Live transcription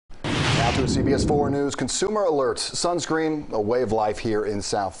Now to a CBS 4 News consumer alert. Sunscreen, a way of life here in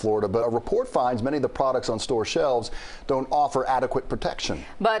South Florida, but a report finds many of the products on store shelves don't offer adequate protection.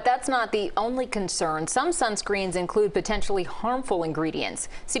 But that's not the only concern. Some sunscreens include potentially harmful ingredients.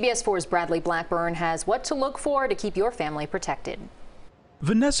 CBS 4's Bradley Blackburn has what to look for to keep your family protected.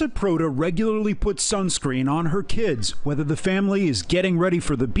 Vanessa Prota regularly puts sunscreen on her kids, whether the family is getting ready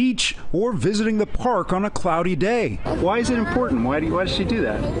for the beach or visiting the park on a cloudy day. Why is it important? Why does she do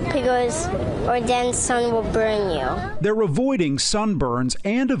that? Because or then sun will burn you. They're avoiding sunburns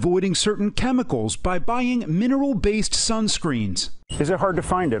and avoiding certain chemicals by buying mineral-based sunscreens. Is it hard to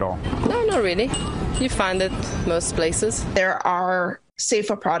find at all? No, not really. You find it most places. There are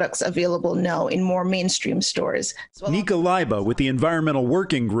safer products available now in more mainstream stores. Nika Leiba with the Environmental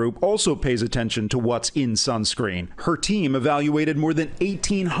Working Group also pays attention to what's in sunscreen. Her team evaluated more than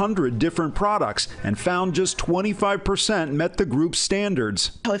 1,800 different products and found just 25% met the group's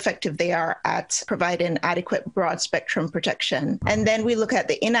standards. How effective they are at providing adequate broad spectrum protection. And then we look at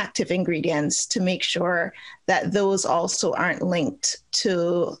the inactive ingredients to make sure that those also aren't linked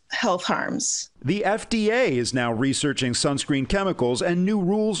to health harms. The FDA is now researching sunscreen chemicals, and new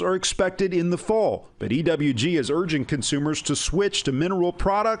rules are expected in the fall. But EWG is urging consumers to switch to mineral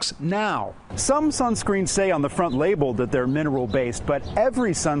products now. Some sunscreens say on the front label that they're mineral-based, but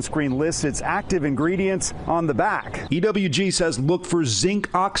every sunscreen lists its active ingredients on the back. EWG says look for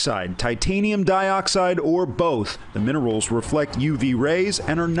zinc oxide, titanium dioxide, or both. The minerals reflect UV rays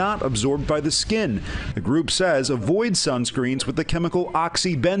and are not absorbed by the skin. The group says avoid sunscreens with the chemical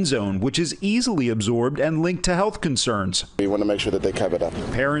oxybenzone, which is easily absorbed and linked to health concerns. We want to make sure that they cover it up.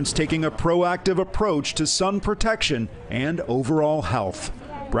 Parents taking a proactive approach to sun protection and overall health.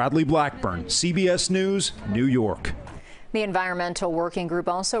 Bradley Blackburn, CBS News, New York. The Environmental Working Group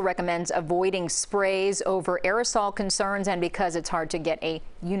also recommends avoiding sprays over aerosol concerns and because it's hard to get a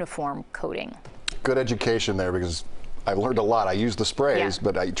uniform coating. Good education there, because I've learned a lot. I use the sprays,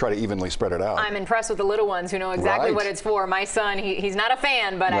 but I try to evenly spread it out. I'm impressed with the little ones who know exactly what it's for. My son, he's not a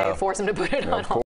fan, but I force him to put it on all